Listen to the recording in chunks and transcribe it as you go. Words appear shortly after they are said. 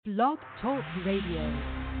Blog Talk Radio.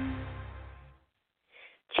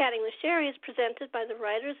 Chatting with Sherri is presented by the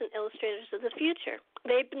writers and illustrators of the future.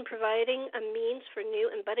 They've been providing a means for new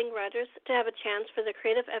and budding writers to have a chance for their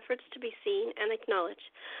creative efforts to be seen and acknowledged.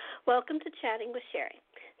 Welcome to Chatting with Sherri.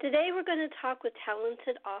 Today we're going to talk with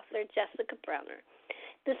talented author Jessica Brawner.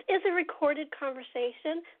 This is a recorded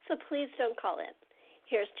conversation, so please don't call in.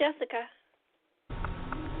 Here's Jessica.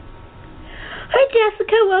 Hi,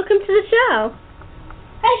 Jessica. Welcome to the show.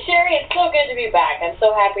 Hi, Sherri. It's so good to be back. I'm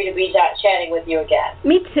so happy to be chatting with you again.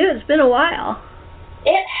 Me too. It's been a while.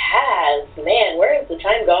 It has. Man, where has the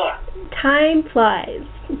time gone? Time flies.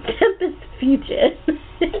 Tempest fuges.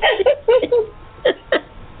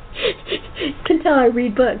 Can tell I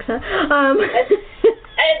read books, huh? And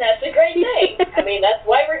that's a great thing. I mean, that's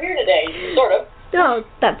why we're here today, sort of. No,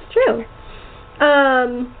 that's true.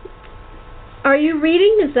 Are you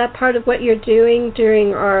reading? Is that part of what you're doing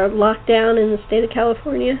during our lockdown in the state of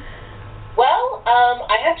California? Well,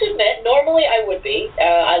 I have to admit, normally I would be.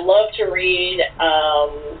 I love to read.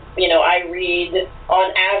 I read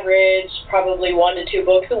on average probably 1 to 2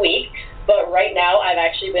 books a week. But right now I've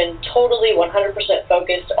actually been totally 100%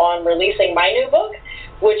 focused on releasing my new book,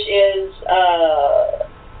 which is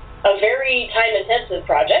a very time-intensive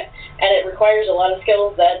project, and it requires a lot of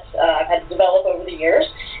skills that I've had to develop over the years.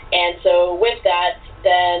 And so with that,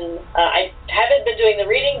 then I haven't been doing the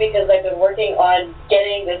reading because I've been working on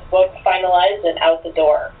getting this book finalized and out the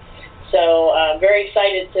door. So I'm very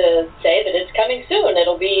excited to say that it's coming soon.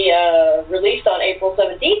 It'll be released on April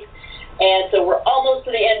 17th, and so we're almost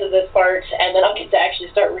to the end of this part, and then I'll get to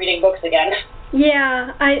actually start reading books again.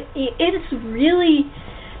 Yeah, it's really...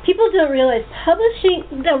 People don't realize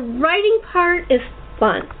the writing part is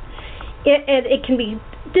fun. It can be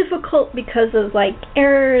difficult because of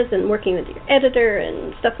errors and working with your editor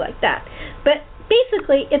and stuff like that. But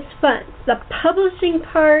basically, it's fun. The publishing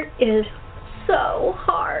part is so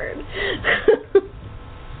hard.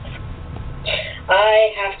 I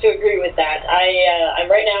have to agree with that. I'm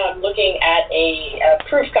right now. I'm looking at a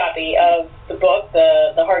proof copy of the book,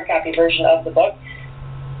 the hard copy version of the book.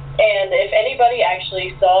 And if anybody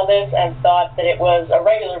actually saw this and thought that it was a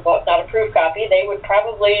regular book, not a proof copy, they would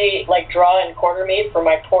probably draw and quarter me for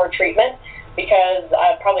my poor treatment, because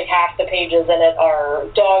probably half the pages in it are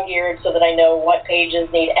dog-eared so that I know what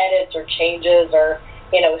pages need edits or changes or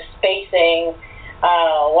spacing.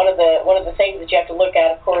 One of the things that you have to look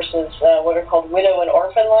at, of course, is what are called widow and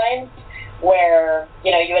orphan lines, where you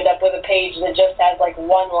end up with a page that just has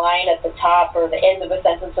one line at the top or the end of a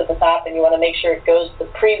sentence at the top, and you want to make sure it goes to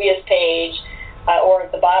the previous page, or at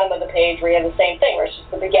the bottom of the page where you have the same thing, where it's just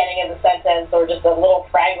the beginning of the sentence or just a little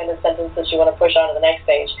fragment of sentence that you want to push onto the next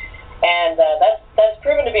page. And that's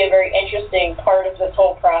proven to be a very interesting part of this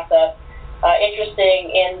whole process.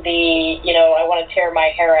 Interesting in the, I want to tear my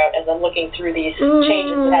hair out as I'm looking through these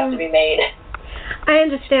changes that have to be made. I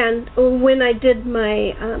understand. When I did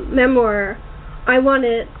my memoir, I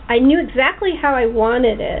knew exactly how I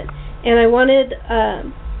wanted it, and I wanted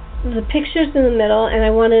the pictures in the middle, and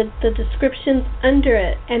I wanted the descriptions under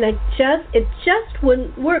it, and it just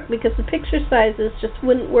wouldn't work because the picture sizes just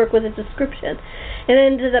wouldn't work with a description, and I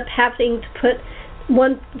ended up having to put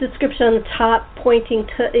one description on the top pointing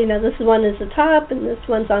to, this one is the top and this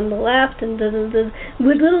one's on the left, and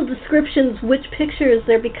with little descriptions which picture is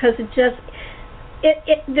there, because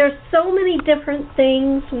there's so many different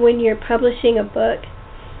things when you're publishing a book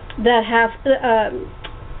that have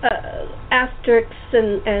asterisks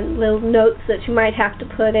and little notes that you might have to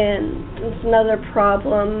put in. It's another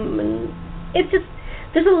problem, and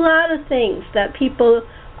there's a lot of things that people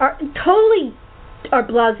are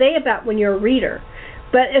blasé about when you're a reader,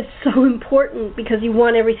 but it's so important because you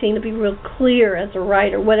want everything to be real clear as a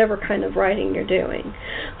writer, whatever kind of writing you're doing.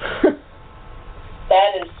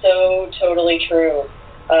 That is so totally true.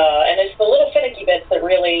 And it's the little finicky bits that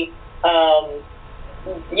really,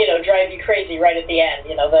 drive you crazy right at the end.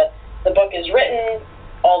 The book is written,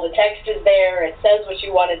 all the text is there, it says what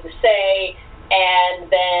you wanted to say, and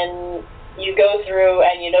then you go through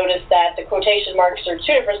and you notice that the quotation marks are 2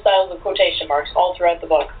 different styles of quotation marks all throughout the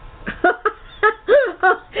book.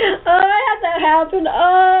 I had that happen.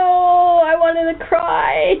 Oh, I wanted to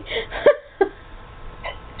cry.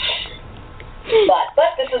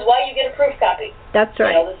 But this is why you get a proof copy. That's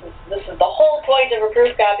right. This is the whole point of a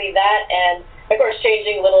proof copy. That, and of course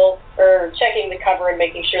checking the cover and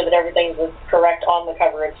making sure that everything's correct on the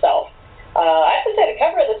cover itself. I have to say the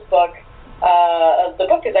cover of this book, the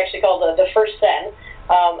book is actually called The First Sen.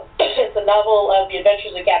 It's a novel of the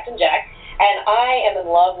adventures of Captain Jac, and I am in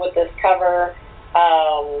love with this cover.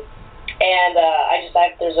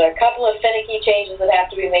 There's a couple of finicky changes that have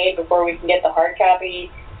to be made before we can get the hard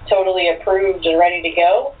copy totally approved and ready to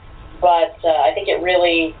go, but I think it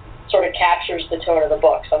really sort of captures the tone of the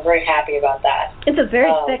book, so I'm very happy about that. It's a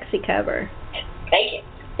very sexy cover. Thank you.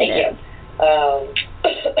 Thank you.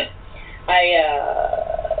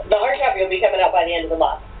 The hard copy will be coming out by the end of the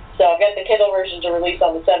month. So I've got the Kindle version to release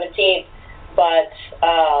on the 17th, but,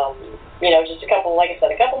 just a couple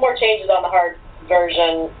more changes on the hard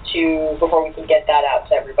version before we can get that out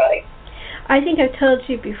to everybody. I think I've told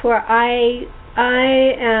you before, I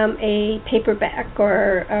am a paperback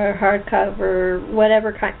or a hardcover,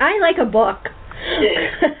 whatever kind. I like a book.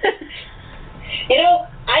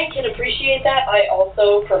 I can appreciate that. I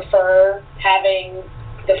also prefer having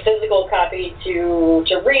the physical copy to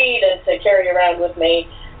read and to carry around with me.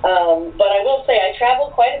 But I will say I travel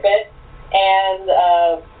quite a bit, and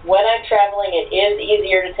when I'm traveling, it is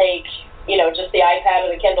easier to take, just the iPad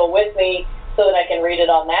or the Kindle with me so that I can read it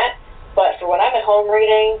on that. But for when I'm at home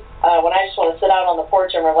reading, when I just want to sit out on the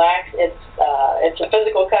porch and relax, it's a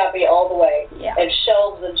physical copy all the way. Yeah. And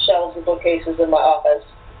shelves of bookcases in my office.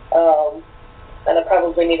 And I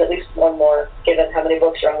probably need at least one more, given how many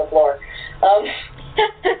books are on the floor.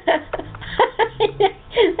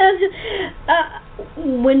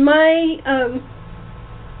 When my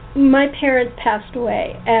parents passed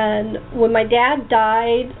away, and when my dad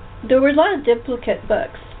died, there was a lot of duplicate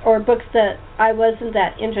books, or books that I wasn't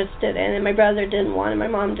that interested in, and my brother didn't want, and my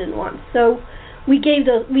mom didn't want. So we gave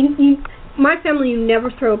those. My family, you never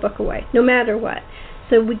throw a book away, no matter what.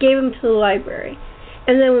 So we gave them to the library.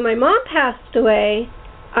 And then when my mom passed away,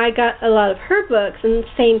 I got a lot of her books in the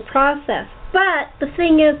same process. But the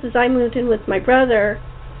thing is I moved in with my brother,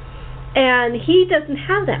 and he doesn't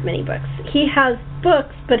have that many books. He has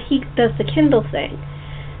books, but he does the Kindle thing.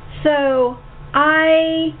 So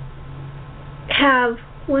I have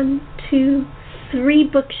 1, 2, 3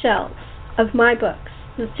 bookshelves of my books.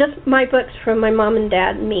 It's just my books from my mom and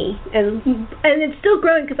dad and me, and it's still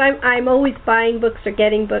growing because I'm always buying books or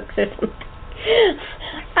getting books or something.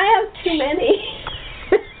 I have too many.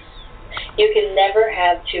 You can never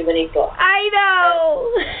have too many books. I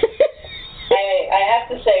know. I have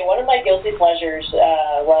to say, one of my guilty pleasures,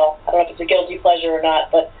 I don't know if it's a guilty pleasure or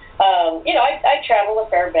not, but, I travel a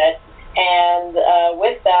fair bit, and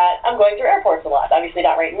with that, I'm going through airports a lot. Obviously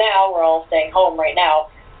not right now, we're all staying home right now,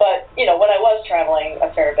 but, when I was traveling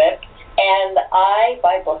a fair bit, and I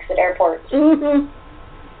buy books at airports. Mm-hmm.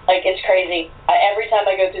 Like, it's crazy. Every time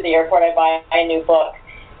I go through the airport, I buy a new book,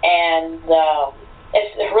 and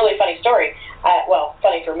it's a really funny story.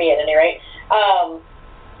 Funny for me at any rate.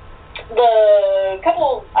 The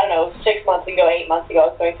couple, 6 months ago, 8 months ago, I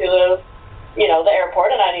was going through the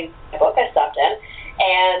airport, and I needed a book. I stopped in,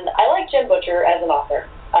 and I like Jim Butcher as an author.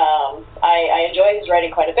 I enjoy his writing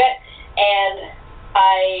quite a bit, and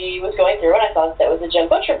I was going through, and I saw that there was a Jim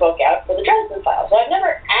Butcher book out for the Dresden Files. So I've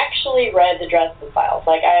never actually read the Dresden Files.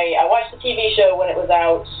 Like, I watched the TV show when it was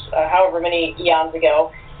out, however many eons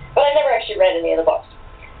ago, but I never actually read any of the books.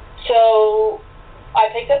 So I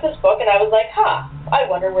picked up this book, and I was like, I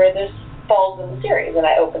wonder where this falls in the series. And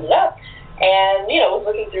I opened it up, and, was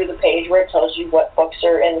looking through the page where it tells you what books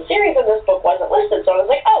are in the series, and this book wasn't listed. So I was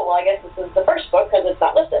like, I guess this is the first book because it's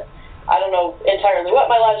not listed. I don't know entirely what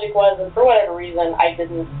my logic was, and for whatever reason, I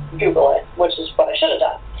didn't Google it, which is what I should have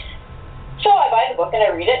done. So I buy the book, and I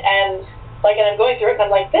read it, and I'm going through it, and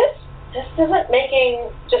I'm like, this isn't making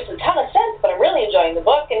just a ton of sense, but I'm really enjoying the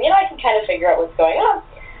book, and, I can kind of figure out what's going on.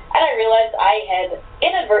 And I realized I had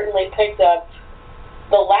inadvertently picked up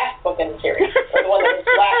the last book in the series, or the one that was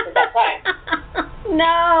last at that time.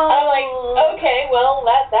 No. I'm like, okay, well,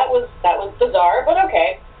 that was bizarre, but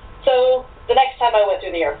okay. So the next time I went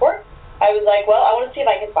through the airport, I was like, well, I want to see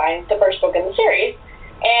if I can find the first book in the series.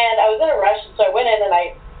 And I was in a rush, so I went in and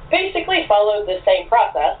I basically followed the same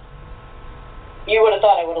process. You would have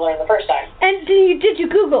thought I would have learned the first time. And did you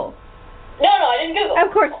Google? No, I didn't Google.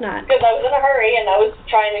 Of course not. Because I was in a hurry and I was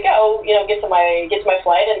trying to go, get to my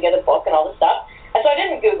flight and get a book and all this stuff. And so I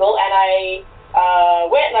didn't Google, and I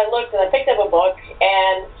went and I looked and I picked up a book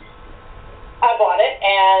and I bought it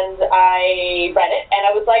and I read it and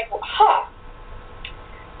I was like,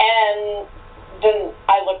 And then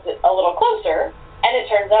I looked at a little closer, and it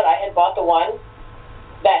turns out I had bought the one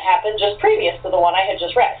that happened just previous to the one I had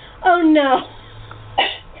just read. Oh, no.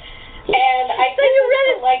 And I so you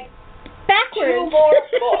read it 2 backwards. more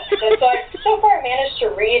books. And so I so far managed to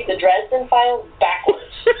read the Dresden Files backwards.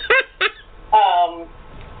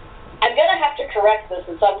 I'm going to have to correct this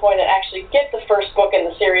at some point and actually get the first book in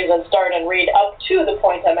the series and start and read up to the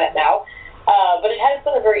point I'm at now. But it has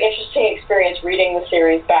been a very interesting experience reading the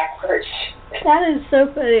series backwards. That is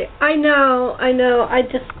so funny. I know.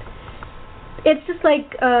 It's just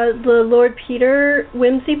like the Lord Peter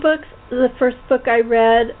whimsy books. The first book I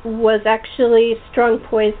read was actually Strong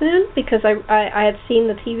Poison because I had seen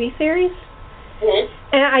the TV series. Mm-hmm.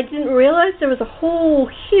 And I didn't realize there was a whole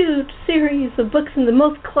huge series of books, and the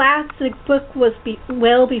most classic book was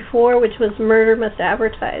well before, which was Murder Must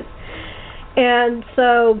Advertise. And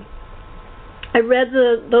so I read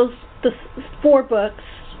the 4 books,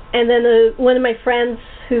 and then one of my friends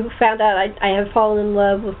who found out I had fallen in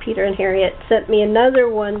love with Peter and Harriet sent me another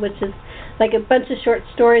one, which is like a bunch of short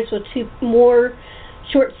stories with 2 more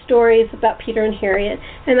short stories about Peter and Harriet.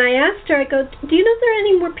 And I asked her, I go, do you know if there are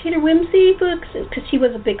any more Peter Whimsy books? Because she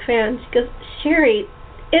was a big fan. She goes, Sherri,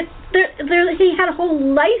 he had a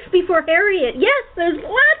whole life before Harriet. Yes, there's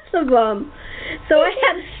lots of them. So I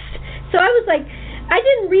was like, I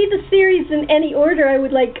didn't read the series in any order. I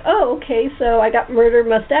would like, oh, okay, so I got Murder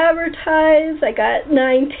Must Advertise, I got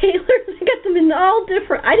 9 Tailors, I got them in all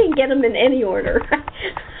different, I didn't get them in any order.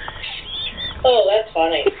 Oh, that's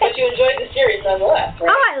funny. But you enjoyed the series nonetheless,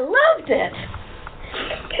 right? Oh, I loved it.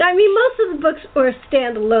 I mean, most of the books were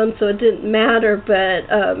standalone, so it didn't matter, but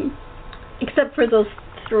except for those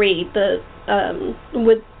 3,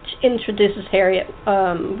 which introduces Harriet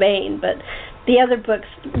Vane, but the other books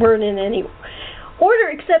weren't in any order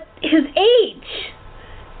except his age.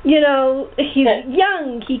 You know, he's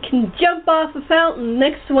young, he can jump off a fountain.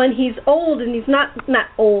 Next one, he's old, and he's not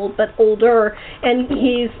old, but older, and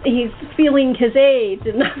he's feeling his age,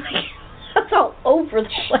 and I'm like, that's all over the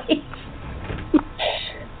place.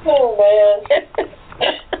 Oh,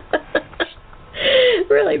 man.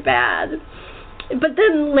 Really bad. But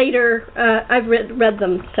then later, I've read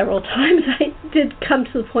them several times. I did come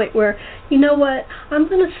to the point where, you know what, I'm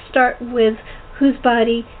going to start with Whose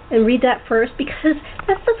Body and read that first because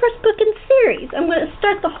that's the first book in the series. I'm going to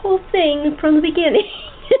start the whole thing from the beginning.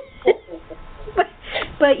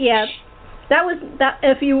 but yeah, that was that.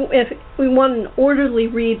 If we want an orderly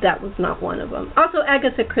read, that was not one of them. Also,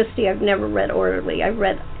 Agatha Christie, I've never read orderly. I've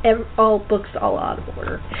read all books all out of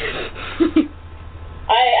order.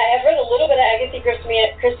 I have read a little bit of Agatha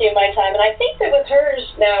Christie in my time, and I think that with hers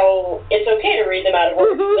now, it's okay to read them out of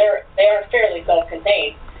order. Mm-hmm. They are fairly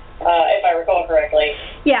self-contained. If I recall correctly.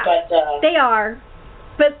 Yeah, but, they are.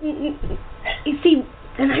 But, you see,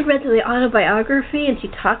 and I read the autobiography, and she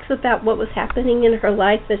talks about what was happening in her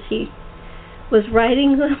life as she was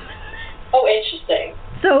writing them. Oh, interesting.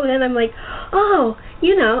 So then I'm like, oh,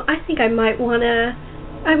 you know, I think I might want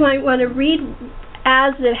to read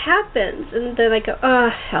as it happens. And then I go, oh,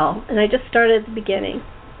 hell. And I just started at the beginning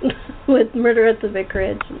with Murder at the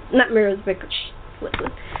Vicarage. Not Murder at the Vicarage.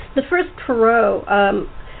 The first Perot,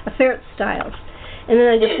 Affair at Styles. And then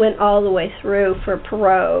I just went all the way through for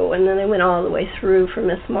Perot, and then I went all the way through for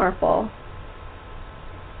Miss Marple.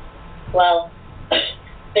 Well,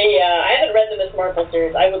 I haven't read the Miss Marple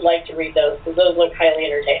series. I would like to read those, because those look highly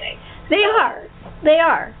entertaining. They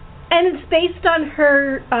are. And it's based on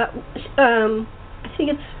her, I think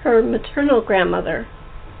it's her maternal grandmother.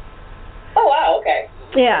 Oh, wow, okay.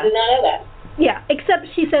 Yeah. I did not know that. Yeah, except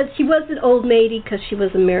she said she was an old maid because she was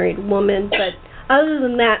a married woman, but other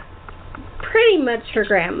than that, pretty much her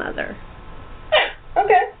grandmother.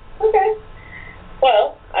 Okay.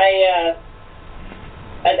 Well,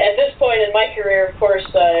 at this point in my career, of course,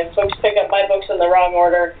 if folks pick up my books in the wrong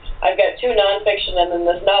order, I've got 2 nonfiction and then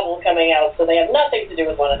this novel coming out, so they have nothing to do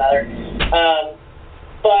with one another.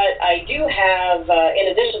 But I do have, in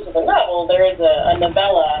addition to the novel, there is a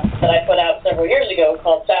novella that I put out several years ago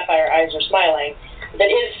called Sapphire Eyes Are Smiling that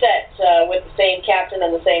is set with the same captain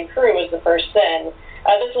and the same crew as the first Sin.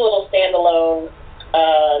 This is a little standalone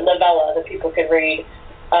novella that people can read.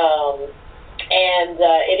 And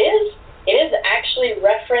it is actually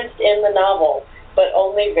referenced in the novel, but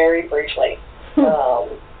only very briefly.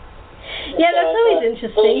 Yeah, that's always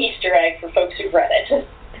interesting. A little Easter egg for folks who've read it.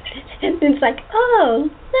 And it's like, oh,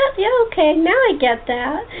 yeah, okay, now I get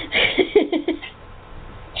that.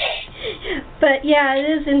 But yeah, it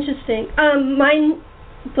is interesting. My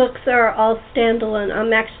books are all standalone.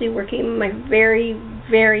 I'm actually working on my very,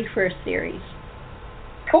 very first series.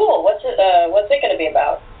 Cool. What's it going to be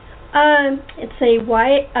about? It's a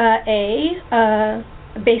YA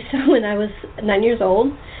based on when I was 9 years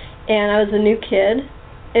old, and I was a new kid,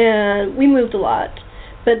 and we moved a lot.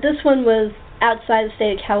 But this one was outside the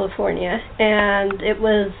state of California, and it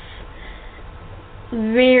was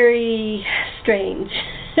very strange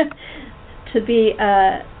to be,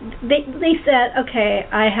 they said, okay,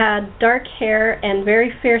 I had dark hair and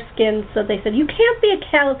very fair skin, so they said, you can't be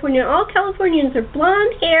a Californian, all Californians are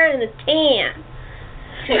blonde hair and a tan.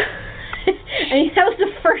 I mean, that was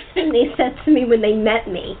the first thing they said to me when they met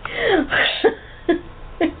me.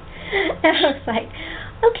 And I was like,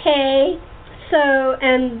 okay. So,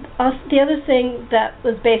 and also the other thing that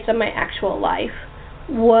was based on my actual life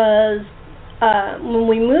was when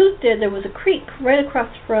we moved there was a creek right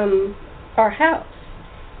across from our house.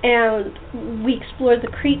 And we explored the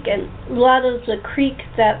creek, and a lot of the creek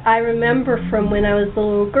that I remember from when I was a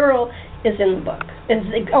little girl is in the book.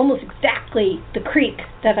 It's almost exactly the creek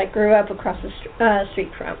that I grew up across the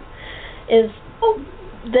street from. Is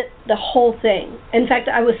the whole thing. In fact,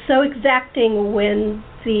 I was so exacting when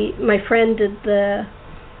my friend did the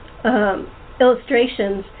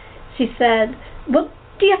illustrations. She said, well,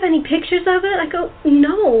 do you have any pictures of it? I go,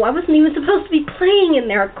 no, I wasn't even supposed to be playing in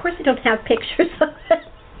there. Of course I don't have pictures of it.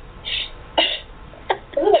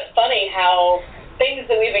 Isn't it funny how things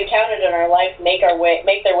that we've encountered in our life make their way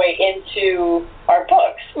into our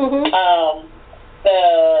books? Mm-hmm.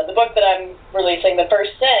 The book that I'm releasing, The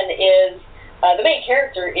First Sin, is the main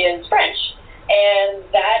character is French, and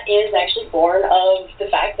that is actually born of the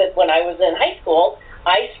fact that when I was in high school,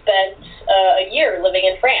 I spent a year living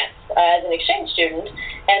in France as an exchange student,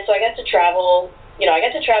 and so I got to travel. I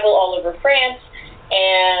got to travel all over France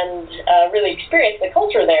and really experience the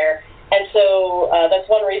culture there. And so that's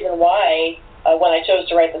one reason why when I chose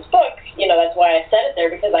to write this book, that's why I said it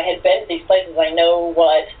there, because I had been to these places. I know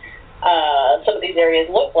what some of these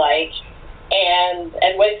areas look like, and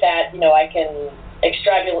with that, I can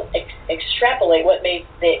extrapolate what they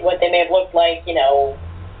may have looked like,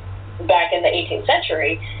 back in the 18th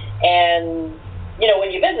century. And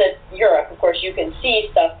when you visit Europe, of course, you can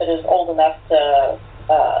see stuff that is old enough to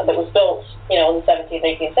that was built, in the 17th,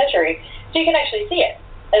 18th century, so you can actually see it.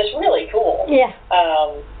 And it's really cool. Yeah.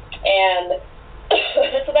 And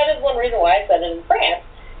so that is one reason why I said it in France,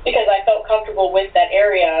 because I felt comfortable with that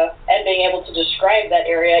area and being able to describe that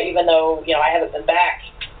area, even though, I haven't been back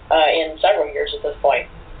in several years at this point.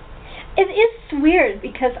 It is weird,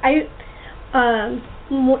 because I've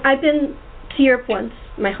been to Europe once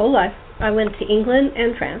my whole life. I went to England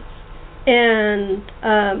and France, and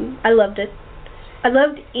I loved it. I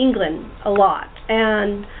loved England a lot,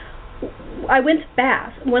 and I went to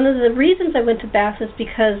Bath. One of the reasons I went to Bath is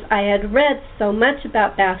because I had read so much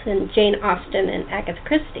about Bath in Jane Austen and Agatha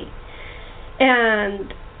Christie.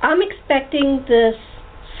 And I'm expecting this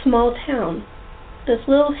small town, this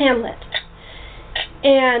little hamlet.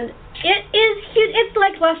 And it is huge. It's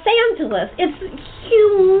like Los Angeles. It's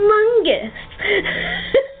humongous.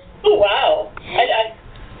 Oh, wow.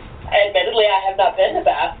 Admittedly, I have not been to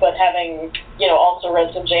Bath, but having, also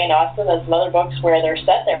read some Jane Austen and some other books where they're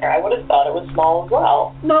set there, I would have thought it was small as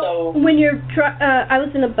well. Well, when I was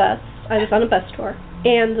in a bus. I was on a bus tour,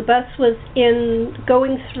 and the bus was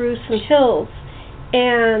going through some hills,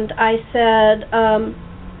 and I said,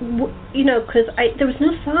 because there was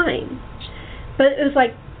no sign, but it was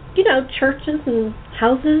like, churches and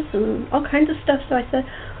houses and all kinds of stuff. So I said,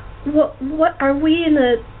 what are we in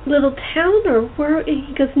a little town, or where?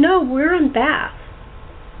 He goes, no, we're in Bath.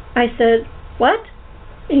 I said, what?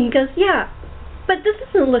 And he goes, yeah, but this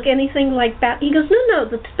doesn't look anything like Bath. He goes, no,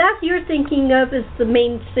 the Bath you're thinking of is the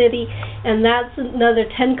main city, and that's another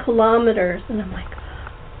 10 kilometers. And I'm like,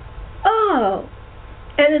 oh,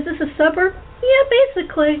 and is this a suburb? Yeah,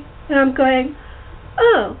 basically. And I'm going,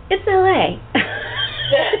 oh, it's LA.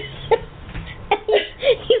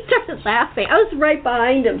 He started laughing. I was right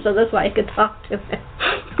behind him, so that's why I could talk to him.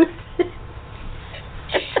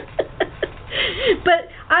 But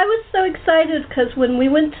I was so excited because when we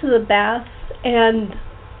went to the Bath, and,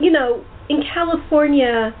 in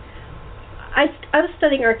California, I was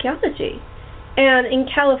studying archaeology. And in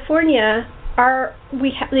California,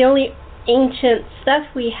 the only ancient stuff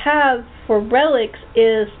we have for relics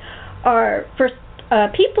is our First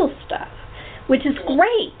Peoples stuff, which is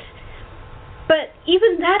great. But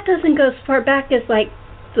even that doesn't go as far back as, like,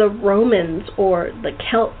 the Romans or the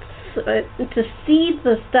Celts. To see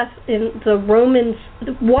the stuff in the Romans,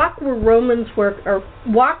 walk where Romans were, or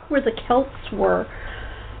walk where the Celts were,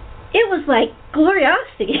 it was like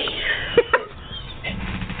gloriosity.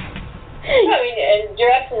 And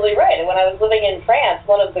you're absolutely right. And when I was living in France,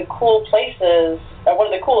 one of the cool things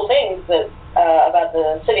that about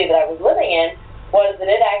the city that I was living in was that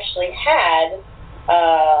it actually had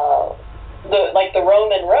the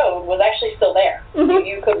Roman road was actually still there. Mm-hmm.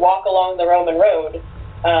 You could walk along the Roman road,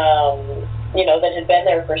 that had been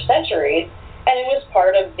there for centuries, and it was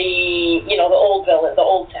part of the old village, the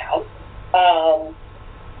old town.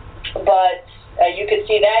 But you could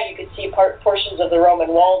see that. You could see portions of the Roman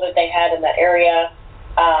wall that they had in that area.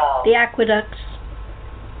 The aqueducts.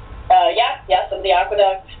 Some of the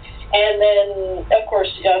aqueducts. And then, of course,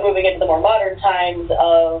 moving into the more modern times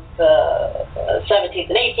of the 17th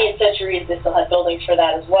and 18th centuries, they still had buildings for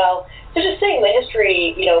that as well. So just seeing the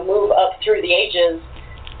history, move up through the ages,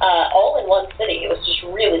 all in one city, it was just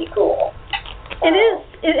really cool. It is,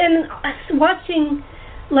 and watching,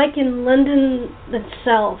 like in London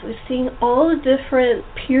itself, we're seeing all the different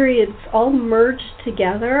periods all merged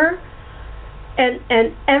together, and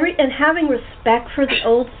having respect for the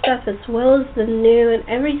old stuff as well as the new, and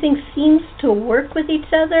everything seems to work with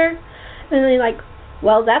each other. And they're like,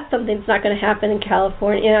 well, that's something that's not going to happen in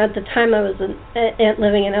California. At the time I was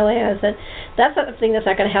living in LA, I said, that's something that's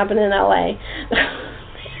not going to happen in LA.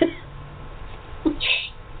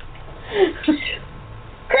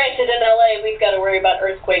 Granted, in LA, we've got to worry about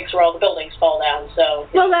earthquakes where all the buildings fall down, so...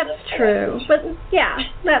 Well, that's true. But, yeah,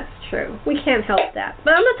 that's true. We can't help that.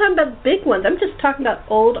 But I'm not talking about big ones. I'm just talking about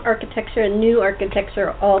old architecture and new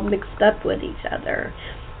architecture all mixed up with each other.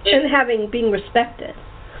 And being respected.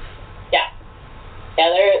 Yeah. Yeah,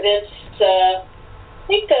 it's, I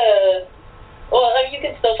think you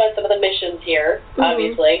can still find some of the missions here,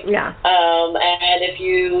 obviously. Yeah. And if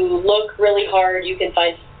you look really hard, you can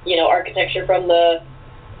find, architecture from the,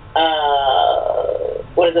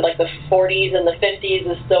 like the 40s and the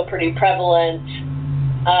 50s is still pretty prevalent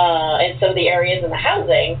in some of the areas in the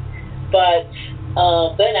housing. But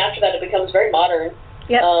then after that, it becomes very modern.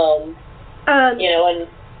 Yep. And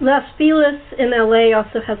Las Feliz in LA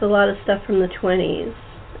also has a lot of stuff from the 20s.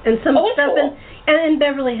 And some stuff cool. And in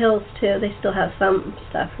Beverly Hills, too, they still have some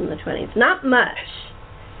stuff from the 20s. Not much.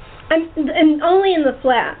 And only in the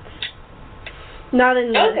flats. Not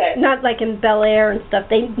like in Bel Air and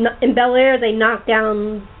stuff. In Bel Air, they knocked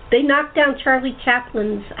down Charlie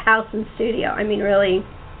Chaplin's house and studio. I mean, really,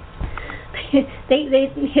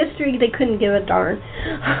 history, they couldn't give a darn.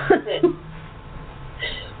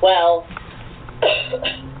 Well,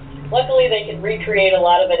 luckily they can recreate a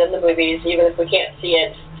lot of it in the movies, even if we can't see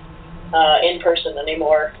it in person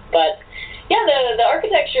anymore. But yeah, the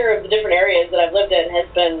architecture of the different areas that I've lived in has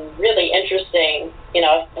been really interesting.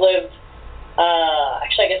 I've lived,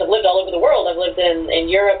 actually, I guess I've lived all over the world. I've lived in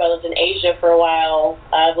Europe, I lived in Asia for a while,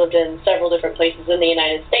 I've lived in several different places in the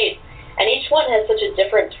United States, and each one has such a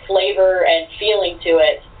different flavor and feeling to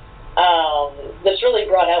it that's really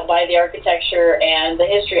brought out by the architecture and the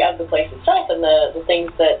history of the place itself and the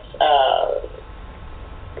things that,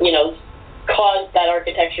 caused that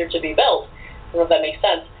architecture to be built. I don't know if that makes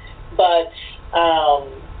sense. But,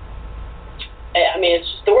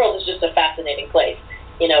 the world is just a fascinating place.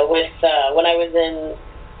 When I was in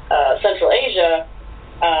Central Asia,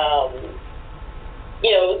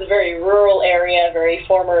 it was a very rural area, it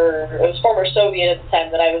was former Soviet at the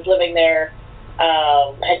time that I was living there,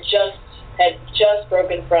 had just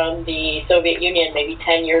broken from the Soviet Union maybe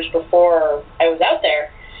 10 years before I was out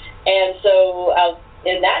there. And so out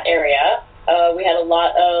in that area, we had a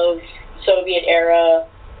lot of Soviet-era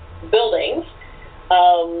buildings,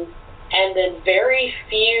 and then very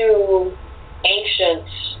few ancient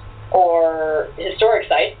or historic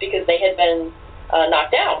sites because they had been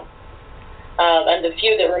knocked down. And the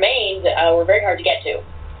few that remained were very hard to get to,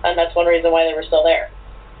 and that's one reason why they were still there.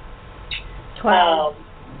 Wow.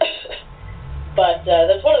 But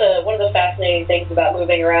that's one of the fascinating things about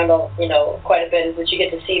moving around, quite a bit, is that you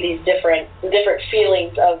get to see the different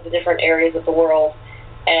feelings of the different areas of the world,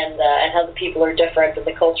 and how the people are different and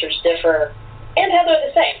the cultures differ, and how they're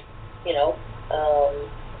the same.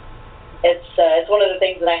 It's one of the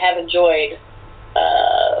things that I have enjoyed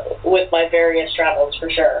with my various travels, for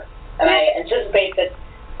sure. And I anticipate that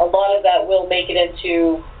a lot of that will make it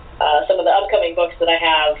into some of the upcoming books that I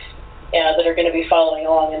have that are going to be following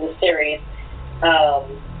along in this series. I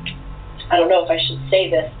don't know if I should say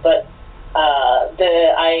this, but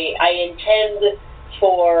I intend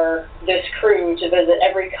for this crew to visit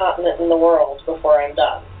every continent in the world before I'm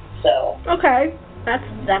done. So okay, that's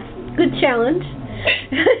a good challenge.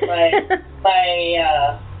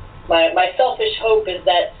 my selfish hope is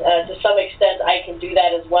that to some extent I can do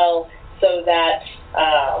that as well, so that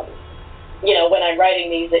when I'm writing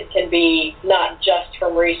these, it can be not just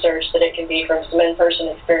from research, that it can be from some in-person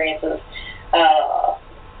experiences,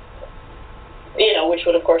 which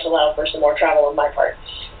would of course allow for some more travel on my part.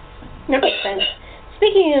 That makes sense.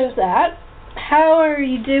 Speaking of that, how are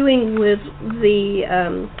you doing with the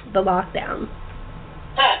lockdown?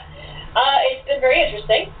 It's been very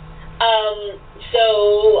interesting.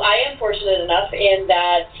 So I am fortunate enough in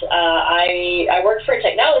that I work for a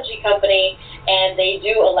technology company, and they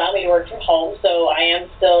do allow me to work from home, so I am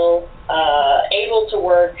still able to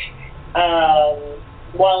work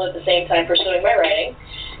while at the same time pursuing my writing,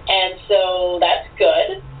 and so that's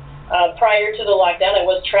good. prior to the lockdown, I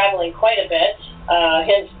was traveling quite a bit,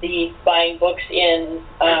 hence the buying books in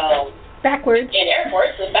backwards in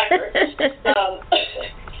airports and backwards. But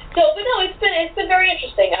no, it's been very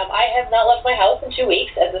interesting. I have not left my house in 2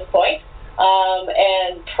 weeks at this point,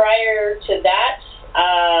 and prior to that,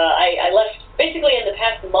 I left basically in the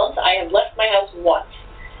past month. I have left my house once,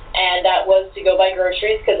 and that was to go buy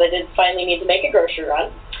groceries because I did finally need to make a grocery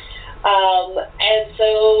run. And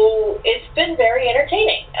so it's been very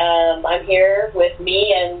entertaining. I'm here with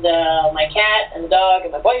me and my cat and the dog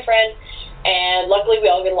and my boyfriend, and luckily we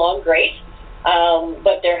all get along great.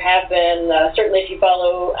 But there have been, certainly if you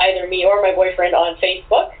follow either me or my boyfriend on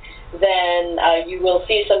Facebook, then you will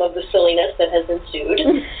see some of the silliness that has ensued.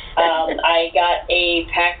 I got a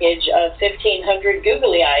package of 1,500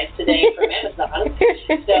 googly eyes today from Amazon,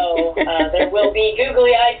 so there will be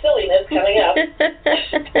googly eye silliness coming up.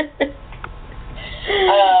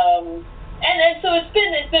 And so it's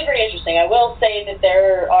been very interesting. I will say that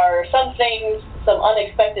there are some things, some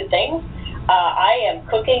unexpected things. I am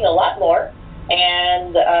cooking a lot more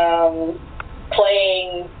and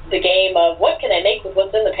playing the game of what can I make with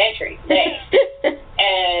what's in the pantry today,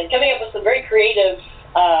 and coming up with some very creative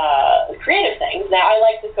things. Now, I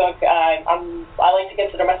like to cook. I like to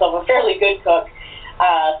consider myself a fairly good cook,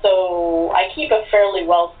 so I keep a fairly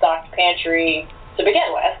well-stocked pantry to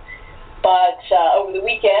begin with. But over the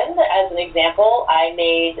weekend, as an example, I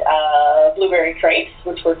made blueberry crepes,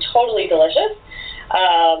 which were totally delicious.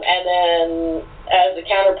 And then, as a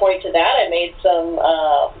counterpoint to that, I made some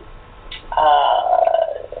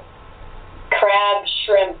crab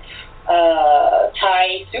shrimp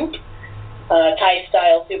Thai soup,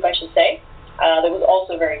 Thai-style soup, I should say. That was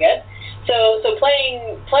also very good. So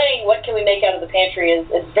playing what can we make out of the pantry is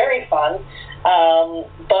very fun.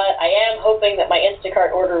 But I am hoping that my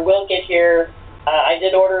Instacart order will get here. I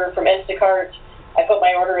did order from Instacart. I put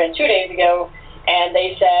my order in 2 days ago, and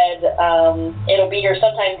they said it'll be here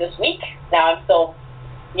sometime this week. Now, I'm still,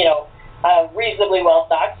 reasonably well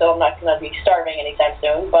stocked, so I'm not going to be starving anytime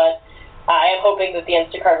soon, but I am hoping that the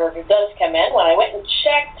Instacart order does come in. When I went and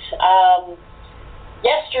checked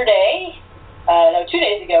yesterday, 2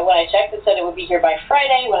 days ago, when I checked, it said it would be here by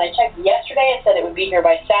Friday. When I checked yesterday, it said it would be here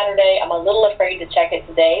by Saturday. I'm a little afraid to check it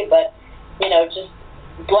today, but, just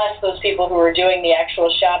bless those people who are doing the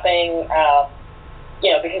actual shopping,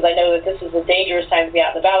 because I know that this is a dangerous time to be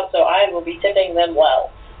out and about, so I will be tipping them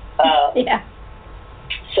well. Yeah.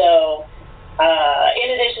 So, in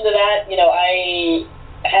addition to that, I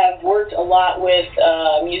have worked a lot with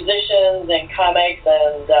musicians and comics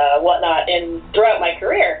and whatnot throughout my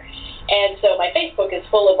career. And so my Facebook is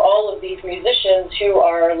full of all of these musicians who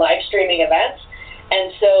are live streaming events.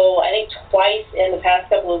 And so I think twice in the past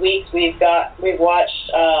couple of weeks we've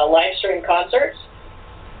watched live stream concerts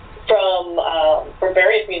from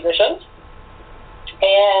various musicians.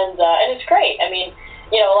 And it's great. I mean,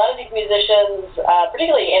 a lot of these musicians,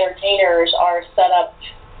 particularly entertainers, are set up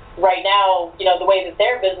right now, the way that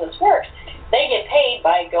their business works. They get paid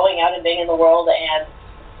by going out and being in the world and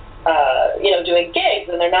doing gigs,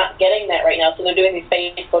 and they're not getting that right now, so they're doing these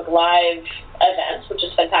Facebook Live events, which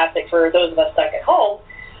is fantastic for those of us stuck at home,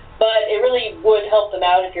 but it really would help them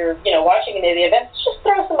out if you're, watching any of the events. Just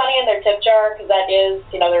throw some money in their tip jar, because that is,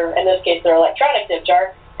 in this case, their electronic tip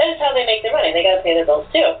jar. That is how they make their money. They got to pay their bills,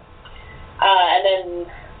 too. And then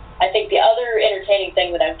I think the other entertaining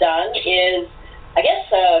thing that I've done is, I guess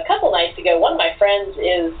a couple nights ago, one of my friends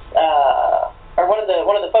is, or one of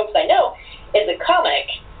the folks I know, is a comic,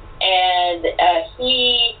 and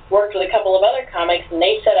he worked with a couple of other comics, and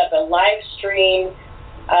they set up a live stream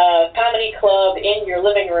comedy club in your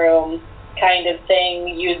living room kind of thing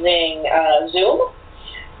using Zoom.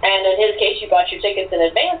 And in his case, you bought your tickets in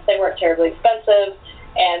advance. They weren't terribly expensive,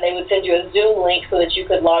 and they would send you a Zoom link so that you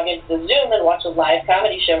could log into the Zoom and watch a live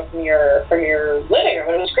comedy show from your living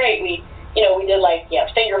room. And it was great. We did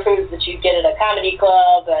finger foods that you'd get at a comedy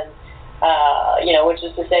club, and which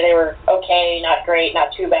is to say they were okay, not great,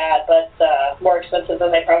 not too bad, but more expensive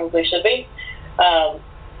than they probably should be.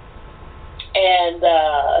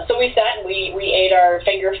 So we sat and we ate our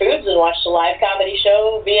finger foods and watched a live comedy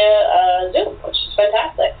show via Zoom, which is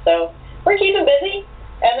fantastic. So we're keeping busy.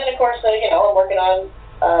 And then, of course, I'm working on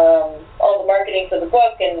all the marketing for the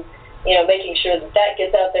book and, making sure that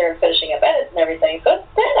gets out there and finishing up edits and everything. So it's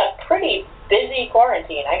been a pretty busy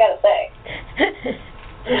quarantine, I got to say.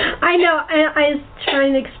 I know. I was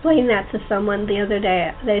trying to explain that to someone the other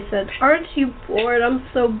day. They said, "Aren't you bored? I'm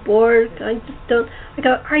so bored. I just don't." I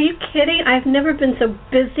go, "Are you kidding? I've never been so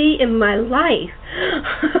busy in my life.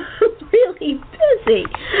 I'm really busy.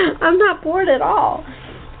 I'm not bored at all."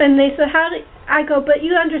 And they said, I go, but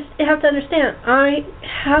you have to understand, I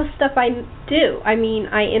have stuff I do. I mean,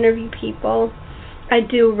 I interview people, I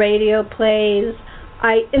do radio plays,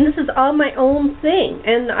 and this is all my own thing,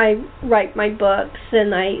 and I write my books,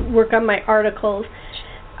 and I work on my articles.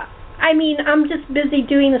 I mean, I'm just busy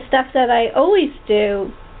doing the stuff that I always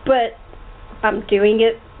do, but I'm doing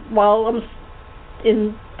it while I'm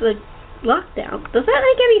in the lockdown. Does that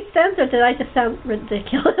make any sense, or did I just sound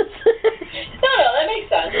ridiculous? No, that makes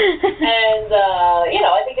sense. And,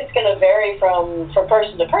 I think it's going to vary from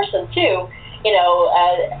person to person, too.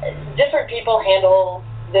 Different people handle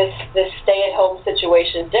this stay-at-home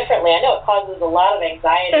situation differently. I know it causes a lot of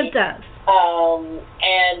anxiety. It does.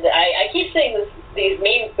 And I keep seeing these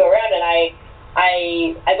memes go around, and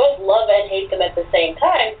I both love and hate them at the same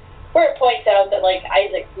time, where it points out that, like,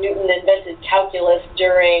 Isaac Newton invented calculus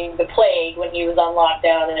during the plague when he was on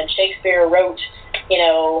lockdown, and then Shakespeare wrote,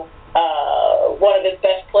 one of his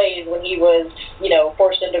best plays when he was,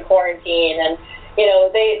 forced into quarantine. And,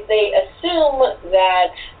 they assume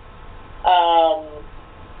that,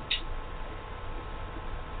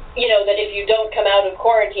 that if you don't come out of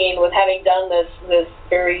quarantine with having done this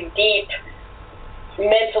very deep,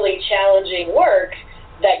 mentally challenging work,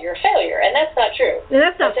 that you're a failure. And that's not true. And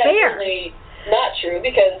that's not fair. Definitely not true,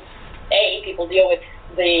 because, A, people deal with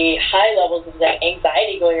the high levels of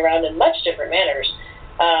anxiety going around in much different manners.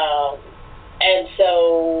 And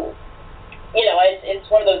so, it's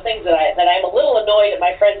one of those things that I'm a little annoyed at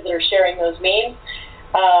my friends that are sharing those memes,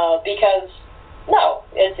 because, no,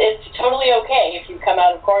 it's totally okay if you come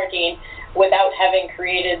out of quarantine without having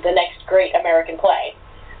created the next great American play.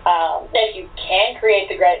 If you can create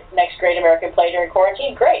the next great American play during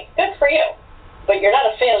quarantine, great, good for you. But you're not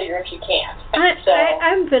a failure if you can't.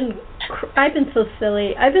 I've been so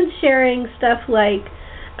silly. I've been sharing stuff like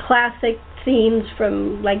classic scenes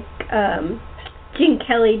from like Gene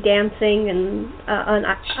Kelly dancing and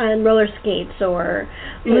on roller skates, or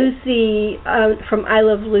Lucy from I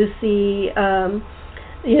Love Lucy,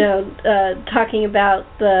 talking about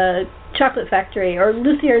the Chocolate Factory, or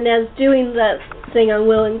Lucy Arnaz doing that thing on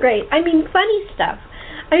Will and Grace. I mean, funny stuff.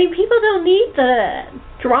 I mean, people don't need the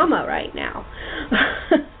drama right now.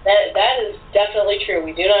 That is definitely true.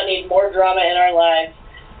 We do not need more drama in our lives,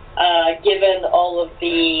 given all of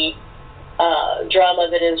the drama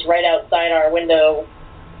that is right outside our window,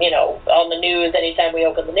 on the news anytime we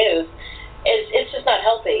open the news. It's just not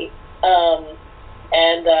healthy. I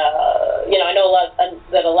know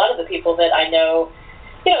a lot of the people that I know,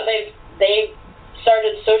 they've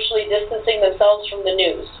started socially distancing themselves from the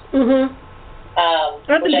news. Mm-hmm.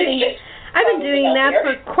 I've been doing that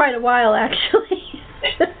for quite a while, actually.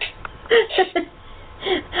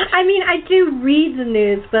 I mean, I do read the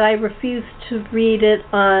news, but I refuse to read it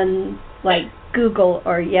on, like, Google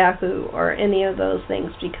or Yahoo or any of those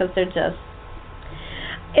things, because they're just...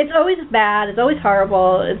 It's always bad, it's always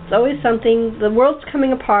horrible, it's always something, the world's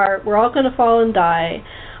coming apart, we're all going to fall and die,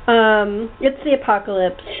 it's the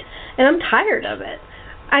apocalypse, and I'm tired of it.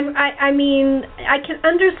 I mean, I can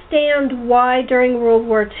understand why during World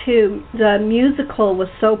War II the musical was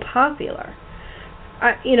so popular.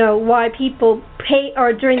 Why people pay,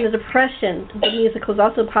 or during the Depression, the musical was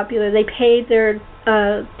also popular. They paid their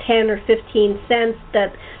 10 or 15 cents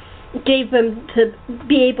that gave them to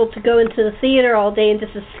be able to go into the theater all day and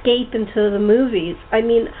just escape into the movies. I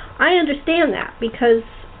mean, I understand that, because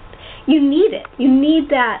you need it. You need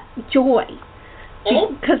that joy.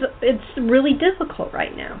 Because it's really difficult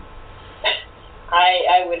right now.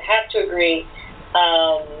 I would have to agree.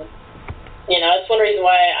 That's one reason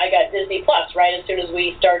why I got Disney Plus right as soon as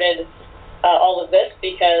we started all of this,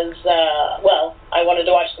 because, I wanted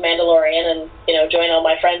to watch The Mandalorian and, join all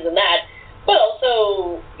my friends in that. But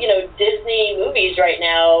also, Disney movies right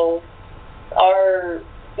now are,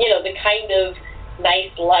 the kind of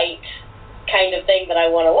nice, light kind of thing that I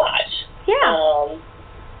want to watch. Yeah.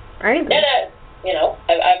 Right. And,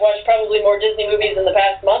 I've watched probably more Disney movies in the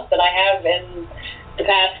past month than I have in the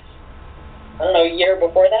past, year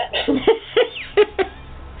before that.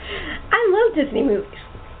 I love Disney movies.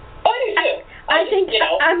 Oh, I do too. I think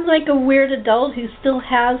I'm like a weird adult who still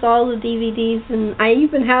has all the DVDs, and I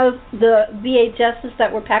even have the VHSs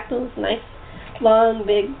that were packed in those nice, long,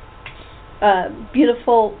 big,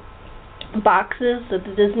 beautiful boxes that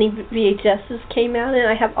the Disney VHSs came out in.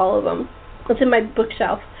 I have all of them. It's in my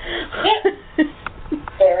bookshelf. Yeah.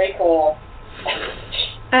 Very cool.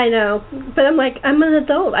 I know, but I'm an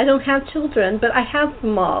adult. I don't have children, but I have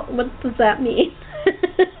them all. What does that mean?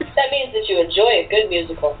 That means that you enjoy a good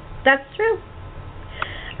musical. That's true.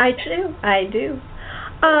 I do.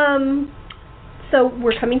 So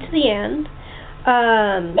we're coming to the end.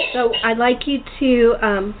 So I'd like you to,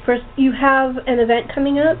 first, you have an event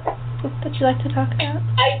coming up that you'd like to talk about?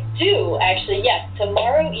 I do, actually, yes.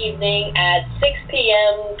 Tomorrow evening at 6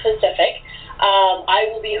 p.m. Pacific, I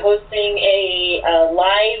will be hosting a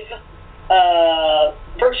live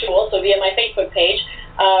virtual, so via my Facebook page,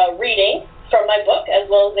 reading from my book, as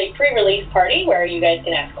well as a pre-release party where you guys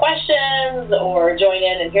can ask questions or join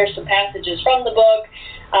in and hear some passages from the book.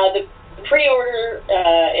 The pre-order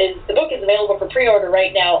the book is available for pre-order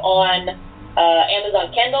right now on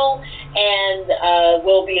Amazon Kindle, and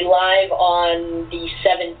will be live on the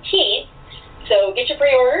 17th. So get your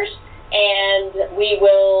pre-orders, and we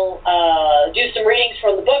will do some readings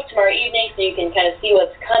from the book tomorrow evening, so you can kind of see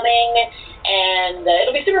what's coming, and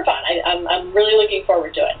it'll be super fun. I'm really looking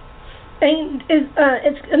forward to it. And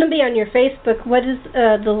it's going to be on your Facebook. What is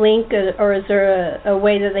the link, or is there a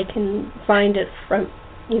way that they can find it from?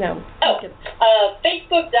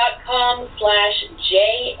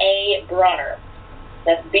 Facebook.com/J.A. Brawner.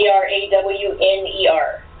 That's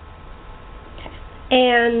BRAWNER.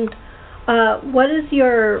 And what is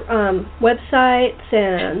your websites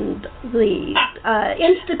and the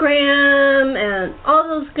Instagram and all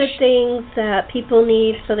those good things that people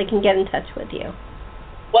need so they can get in touch with you?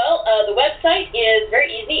 Well, the website is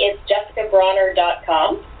very easy. It's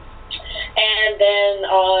jessicabrawner.com. And then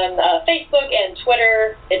on Facebook and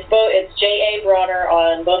Twitter, it's J.A. Brawner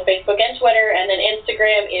on both Facebook and Twitter, and then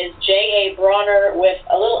Instagram is J.A. Brawner with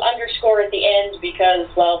a little underscore at the end because,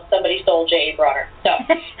 well, somebody stole J.A. Brawner. So,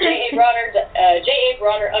 J.A.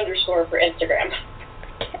 Brawner underscore for Instagram.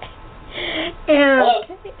 Okay. Hello.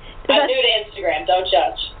 I'm new to Instagram, don't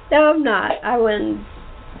judge. No, I'm not. I wouldn't.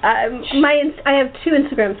 I have two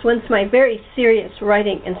Instagrams. One's my very serious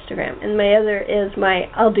writing Instagram, and my other is my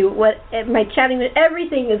chatting.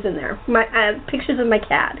 Everything is in there. My pictures of my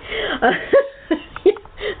cat.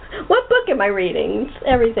 What book am I reading?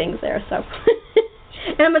 Everything's there. So,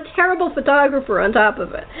 and I'm a terrible photographer on top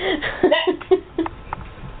of it.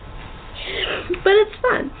 But it's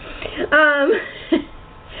fun.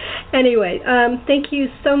 Anyway, thank you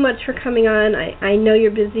so much for coming on. I know you're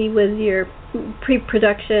busy with your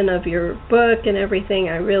pre-production of your book and everything.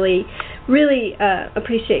 I really, really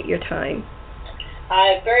appreciate your time.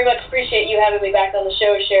 I very much appreciate you having me back on the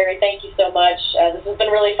show, Sherri. Thank you so much. This has been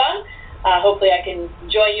really fun. Hopefully I can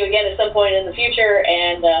join you again at some point in the future,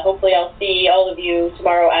 and hopefully I'll see all of you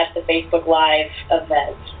tomorrow at the Facebook Live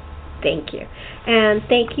event. Thank you. And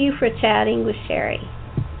thank you for chatting with Sherri.